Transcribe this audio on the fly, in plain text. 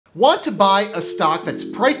Want to buy a stock that's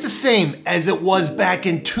priced the same as it was back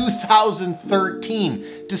in 2013,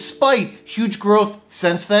 despite huge growth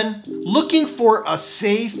since then? Looking for a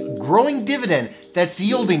safe, growing dividend that's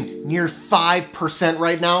yielding near 5%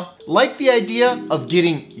 right now? Like the idea of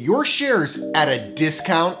getting your shares at a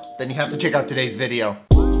discount? Then you have to check out today's video.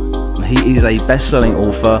 He is a best-selling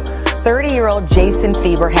author. 30-year-old Jason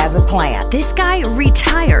Fieber has a plan. This guy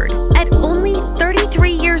retired at only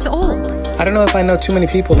 33 years old. I don't know if I know too many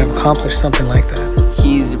people that have accomplished something like that.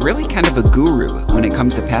 He's really kind of a guru when it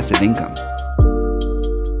comes to passive income.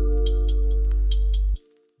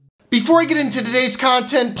 Before I get into today's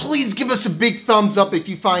content, please give us a big thumbs up if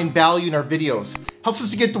you find value in our videos. Helps us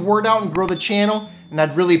to get the word out and grow the channel, and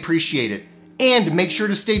I'd really appreciate it. And make sure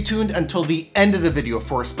to stay tuned until the end of the video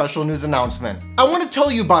for a special news announcement. I want to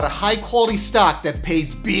tell you about a high quality stock that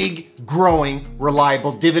pays big, growing,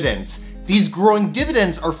 reliable dividends. These growing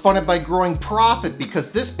dividends are funded by growing profit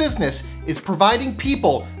because this business is providing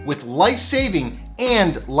people with life-saving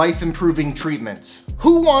and life-improving treatments.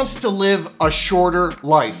 Who wants to live a shorter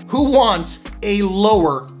life? Who wants a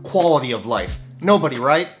lower quality of life? Nobody,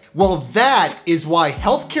 right? Well, that is why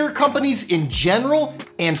healthcare companies in general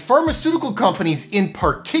and pharmaceutical companies in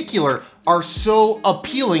particular are so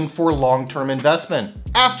appealing for long-term investment.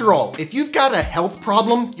 After all, if you've got a health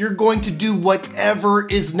problem, you're going to do whatever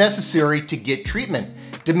is necessary to get treatment.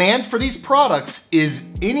 Demand for these products is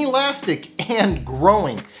inelastic and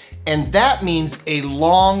growing, and that means a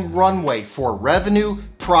long runway for revenue,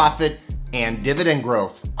 profit, and dividend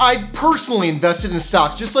growth. I've personally invested in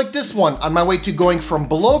stocks just like this one on my way to going from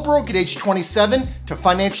below broke at age 27 to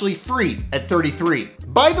financially free at 33.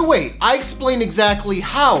 By the way, I explain exactly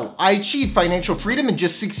how I achieved financial freedom in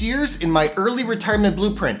just 6 years in my early retirement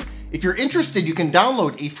blueprint. If you're interested, you can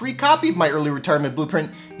download a free copy of my early retirement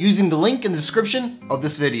blueprint using the link in the description of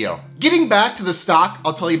this video. Getting back to the stock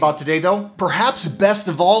I'll tell you about today though, perhaps best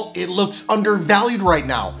of all, it looks undervalued right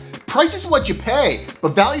now. Price is what you pay,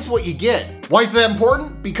 but value is what you get. Why is that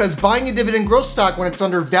important? Because buying a dividend growth stock when it's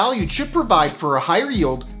undervalued should provide for a higher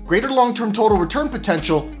yield, greater long-term total return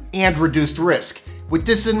potential, and reduced risk. With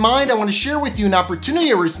this in mind, I want to share with you an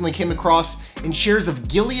opportunity I recently came across in shares of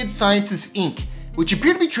Gilead Sciences Inc., which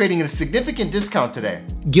appear to be trading at a significant discount today.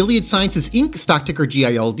 Gilead Sciences Inc., stock ticker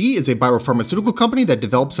GILD, is a biopharmaceutical company that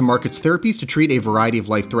develops and markets therapies to treat a variety of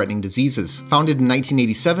life-threatening diseases. Founded in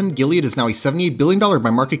 1987, Gilead is now a $78 billion by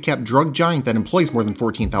market cap drug giant that employs more than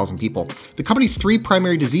 14,000 people. The company's three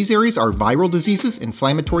primary disease areas are viral diseases,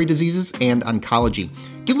 inflammatory diseases, and oncology.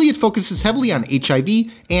 Gilead focuses heavily on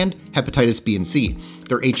HIV and hepatitis B and C.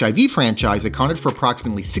 Their HIV franchise accounted for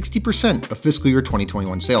approximately 60% of fiscal year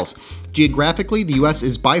 2021 sales. Geographically, the US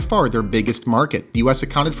is by far their biggest market. The US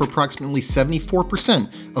accounted for approximately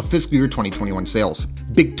 74% of fiscal year 2021 sales.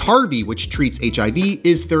 Biktarvy, which treats HIV,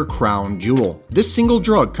 is their crown jewel. This single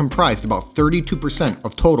drug comprised about 32%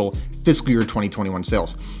 of total fiscal year 2021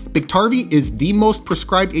 sales. Biktarvy is the most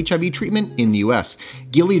prescribed HIV treatment in the US.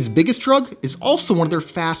 Gilead's biggest drug is also one of their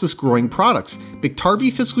fastest growing products.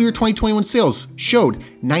 Biktarvy fiscal year 2021 sales showed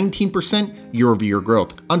 19% year-over-year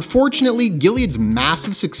growth. Unfortunately, Gilead's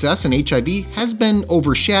massive success in HIV has been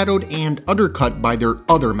overshadowed and undercut by their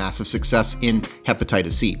other massive success in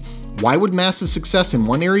hepatitis C. Why would massive success in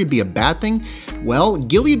one area be a bad thing? Well,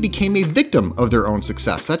 Gilead became a victim of their own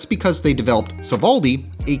success. That's because they developed Sovaldi,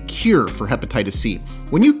 a cure for hepatitis C.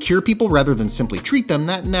 When you cure people rather than simply treat them,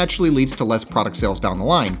 that naturally leads to less product sales down the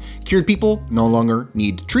line. Cured people no longer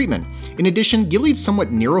need treatment. In addition, Gilead's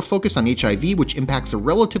somewhat narrow focus on HIV, which impacts a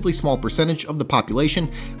relatively small percentage of the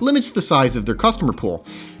population, limits the size of their customer pool.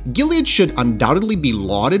 Gilead should undoubtedly be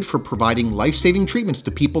lauded for providing life-saving treatments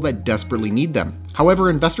to people that desperately need them. However,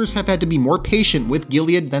 investors have had to be more patient with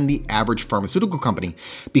Gilead than the average pharmaceutical company.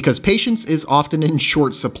 Because patience is often in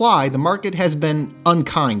short supply, the market has been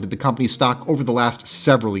unkind to the company's stock over the last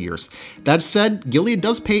several years. That said, Gilead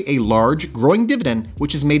does pay a large, growing dividend,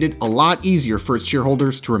 which has made it a lot easier for its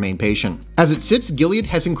shareholders to remain patient. As it sits, Gilead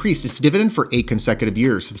has increased its dividend for 8 consecutive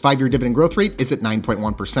years. The 5-year dividend growth rate is at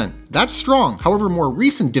 9.1%. That's strong. However, more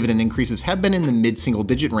recent dividend increases have been in the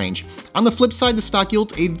mid-single-digit range. On the flip side, the stock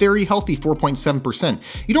yields a very healthy 4.7%.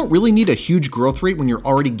 You don't really need a huge growth rate when you're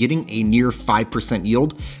already getting a near 5%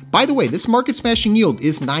 yield. By the way, this market-smashing yield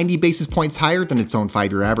is 90 basis points higher than its own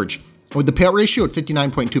 5-year average. With the payout ratio at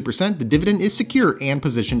 59.2%, the dividend is secure and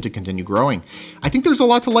positioned to continue growing. I think there's a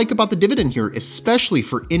lot to like about the dividend here, especially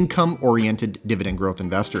for income-oriented dividend growth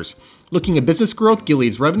investors. Looking at business growth,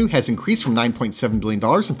 Gilead's revenue has increased from $9.7 billion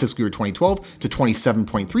in fiscal year 2012 to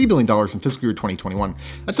 $27.3 billion in fiscal year 2021.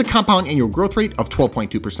 That's a compound annual growth rate of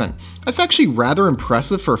 12.2%. That's actually rather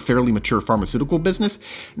impressive for a fairly mature pharmaceutical business.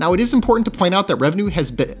 Now, it is important to point out that revenue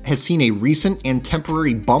has seen a recent and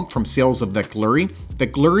temporary bump from sales of Veklury.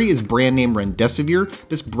 Veklury is brand name Remdesivir.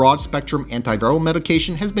 This broad-spectrum antiviral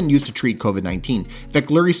medication has been used to treat COVID-19.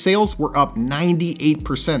 Veklury sales were up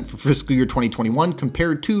 98% for fiscal year 2021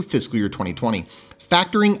 compared to fiscal year 2020.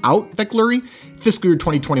 Factoring out Veklury, fiscal year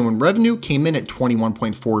 2021 revenue came in at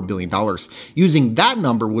 $21.4 billion. Using that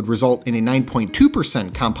number would result in a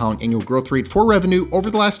 9.2% compound annual growth rate for revenue over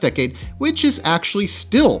the last decade, which is actually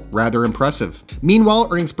still rather impressive. Meanwhile,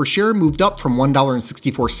 earnings per share moved up from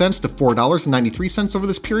 $1.64 to $4.93 over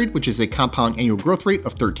this period, which is a compound annual growth rate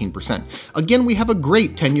of 13%. Again, we have a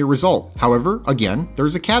great 10-year result. However, again,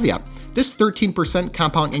 there's a caveat. This 13%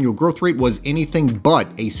 compound annual growth rate was anything but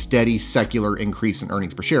a steady secular increase in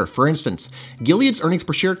earnings per share. For instance, Gilead's earnings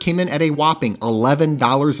per share came in at a whopping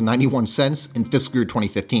 $11.91 in fiscal year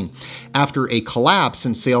 2015. After a collapse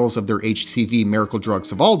in sales of their HCV miracle drug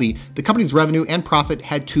Sovaldi, the company's revenue and profit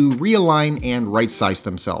had to realign and right-size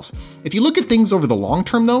themselves. If you look at things over the long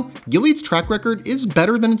term though, Gilead's track record is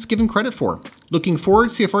better than it's given credit for. Looking forward,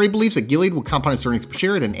 CFRA believes that Gilead will compound its earnings per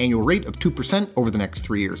share at an annual rate of 2% over the next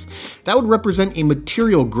 3 years. That would represent a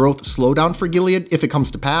material growth slowdown for Gilead if it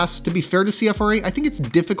comes to pass. To be fair to CFRA, I think it's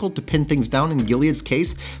difficult to pin things down in Gilead's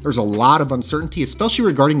case. There's a lot of uncertainty, especially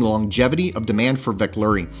regarding the longevity of demand for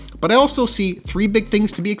Veklury. But I also see 3 big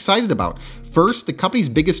things to be excited about. First, the company's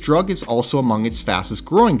biggest drug is also among its fastest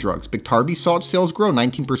growing drugs. Biktarvy saw its sales grow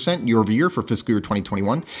 19% year over year for fiscal year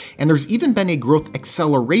 2021, and there's even been a growth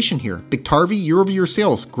acceleration here. Biktarvy year over year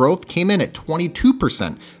sales growth came in at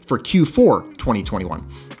 22% for Q4 2021.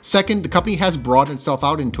 Second, the company has broadened itself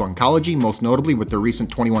out into oncology, most notably with their recent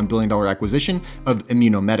 $21 billion acquisition of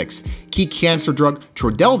Immunomedics. Key cancer drug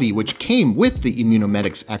Trodelvy, which came with the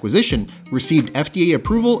Immunomedics acquisition, received FDA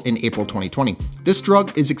approval in April 2020. This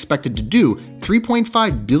drug is expected to do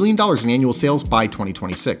 $3.5 billion in annual sales by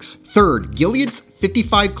 2026. Third, Gilead's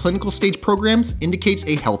 55 clinical stage programs indicates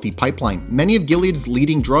a healthy pipeline. Many of Gilead's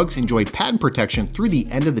leading drugs enjoy patent protection through the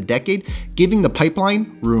end of the decade, giving the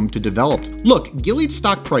pipeline room to develop. Look, Gilead's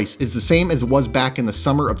stock price is the same as it was back in the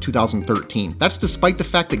summer of 2013. That's despite the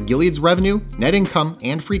fact that Gilead's revenue, net income,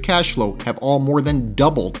 and free cash flow have all more than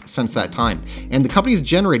doubled since that time, and the company is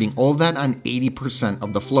generating all of that on 80%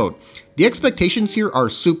 of the float. The expectations here are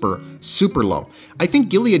super low. I think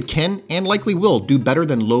Gilead can and likely will do better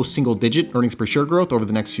than low single-digit earnings per share growth over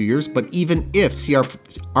the next few years, but even if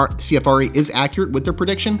CFRA is accurate with their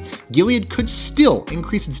prediction, Gilead could still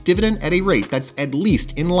increase its dividend at a rate that's at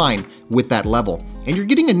least in line with that level. And you're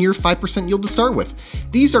getting a near 5% yield to start with.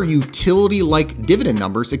 These are utility-like dividend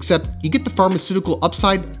numbers, except you get the pharmaceutical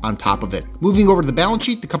upside on top of it. Moving over to the balance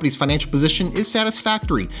sheet, the company's financial position is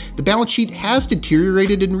satisfactory. The balance sheet has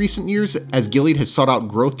deteriorated in recent years as Gilead has sought out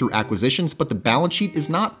growth through acquisitions, but the balance sheet is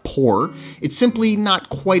not poor. It's simply not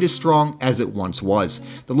quite as strong as it once was.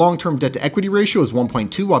 The long-term debt-to-equity ratio is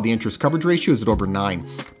 1.2, while the interest coverage ratio is at over 9.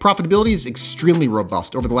 Profitability is extremely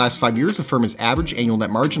robust. Over the last 5 years, the firm has averaged annual net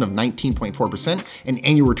margin of 19.4%, an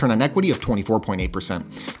annual return on equity of 24.8%.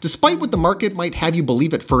 Despite what the market might have you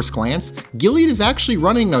believe at first glance, Gilead is actually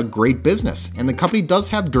running a great business, and the company does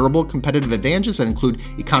have durable competitive advantages that include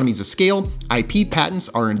economies of scale, IP, patents,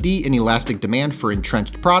 R&D, inelastic demand for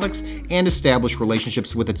entrenched products, and established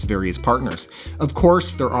relationships with its various partners. Of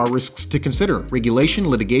course, there are risks to consider. Regulation,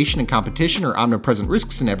 litigation, and competition are omnipresent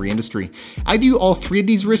risks in every industry. I view all 3 of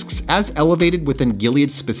these risks as elevated within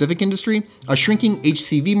Gilead's specific industry: a shrinking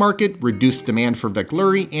HCV market, reduced demand for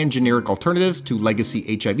Veklury, and generic alternatives to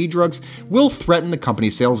legacy HIV drugs will threaten the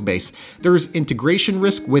company's sales base. There's integration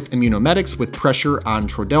risk with Immunomedics, with pressure on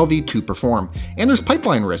Trodelvy to perform. And there's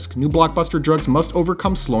pipeline risk. New blockbuster drugs must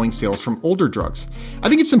overcome slowing sales from older drugs. I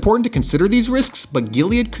think it's important to consider these risks, but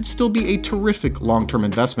Gilead could still be a terrific long-term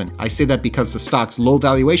investment. I say that because the stock's low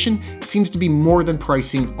valuation seems to be more than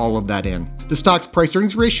pricing all of that in. The stock's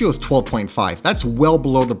price-earnings ratio is 12.5. That's well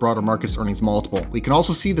below the broader market's earnings multiple. We can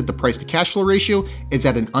also see that the price-to-cash flow ratio is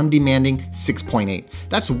at an undemanding 6.8.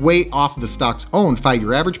 That's way off the stock's own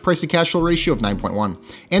 5-year average price-to-cash flow ratio of 9.1.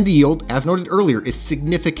 And the yield, as noted earlier, is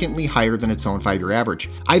significantly higher than its own 5-year average.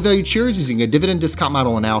 I valued shares using a dividend discount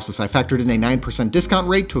model analysis. I factored in a 9% discount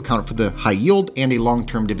rate to account for the high yield and a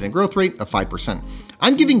long-term dividend growth rate of 5%.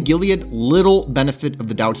 I'm giving Gilead little benefit of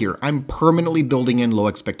the doubt here. I'm permanently building in low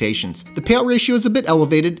expectations. The payout ratio is a bit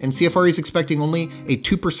elevated, and CFRE is expecting only a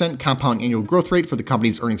 2% compound annual growth rate for the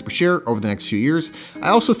company's earnings per share over the next few years. I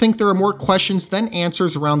also think there are more questions than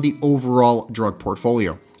answers around the overall drug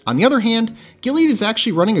portfolio. On the other hand, Gilead is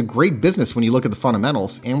actually running a great business when you look at the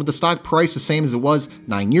fundamentals, and with the stock price the same as it was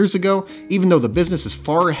 9 years ago, even though the business is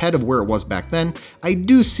far ahead of where it was back then, I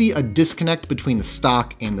do see a disconnect between the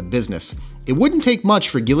stock and the business. It wouldn't take much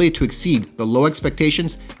for Gilead to exceed the low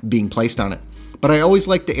expectations being placed on it. But I always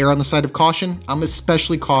like to err on the side of caution. I'm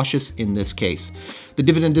especially cautious in this case. The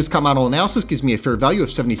dividend discount model analysis gives me a fair value of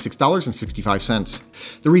 $76.65.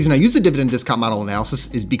 The reason I use the dividend discount model analysis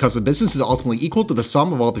is because the business is ultimately equal to the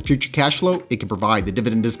sum of all the future cash flow it can provide. The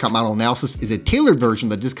dividend discount model analysis is a tailored version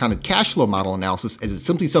of the discounted cash flow model analysis, as it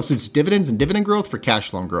simply substitutes dividends and dividend growth for cash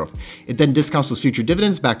flow growth. It then discounts those future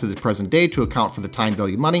dividends back to the present day to account for the time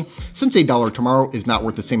value money, since $1 tomorrow is not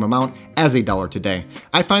worth the same amount as $1 today.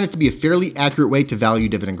 I find it to be a fairly accurate way to value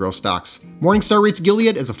dividend growth stocks. Morningstar rates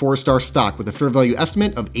Gilead as a 4-star stock with a fair value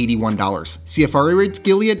estimate of $81. CFRE rates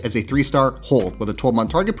Gilead as a 3-star hold with a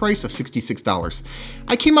 12-month target price of $66.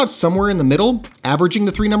 I came out somewhere in the middle. Averaging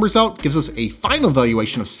the three numbers out gives us a final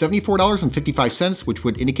valuation of $74.55, which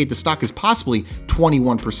would indicate the stock is possibly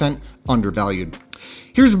 21% undervalued.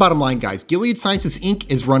 Here's the bottom line, guys. Gilead Sciences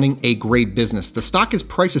Inc. is running a great business. The stock is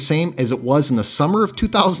priced the same as it was in the summer of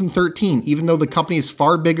 2013, even though the company is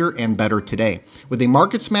far bigger and better today. With a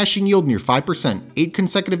market-smashing yield near 5%, 8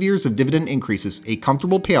 consecutive years of dividend increases, a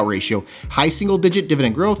comfortable payout ratio, high single-digit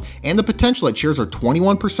dividend growth, and the potential that shares are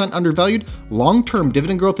 21% undervalued, long-term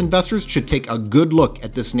dividend growth investors should take a good look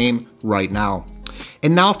at this name right now.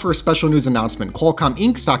 And now for a special news announcement. Qualcomm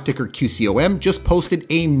Inc., stock ticker QCOM, just posted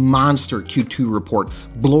a monster Q2 report,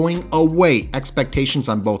 blowing away expectations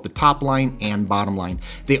on both the top line and bottom line.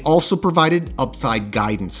 They also provided upside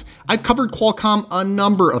guidance. I've covered Qualcomm a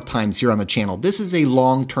number of times here on the channel. This is a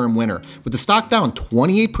long-term winner. With the stock down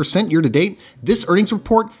 28% year to date, this earnings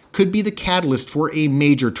report could be the catalyst for a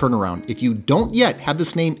major turnaround. If you don't yet have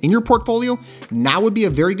this name in your portfolio, now would be a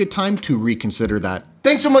very good time to reconsider that.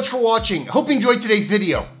 Thanks so much for watching. Hope you enjoyed today's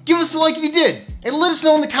video. Give us a like if you did, and let us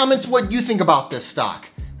know in the comments what you think about this stock.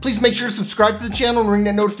 Please make sure to subscribe to the channel and ring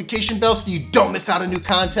that notification bell so you don't miss out on new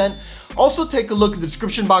content. Also, take a look at the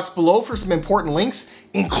description box below for some important links,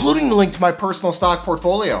 including the link to my personal stock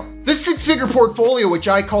portfolio. This 6-figure portfolio, which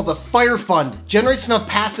I call the Fire Fund, generates enough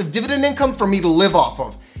passive dividend income for me to live off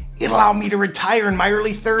of. It'll allow me to retire in my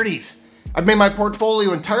early 30s. I've made my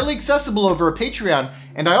portfolio entirely accessible over a Patreon,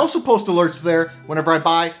 and I also post alerts there whenever I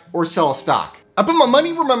buy or sell a stock. I put my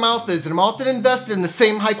money where my mouth is, and I'm often invested in the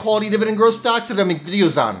same high quality dividend growth stocks that I make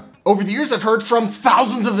videos on. Over the years, I've heard from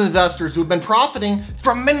thousands of investors who have been profiting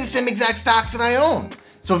from many of the same exact stocks that I own.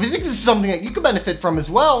 So if you think this is something that you could benefit from as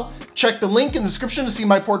well, check the link in the description to see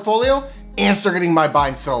my portfolio and start getting my buy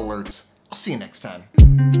and sell alerts. I'll see you next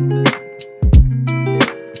time.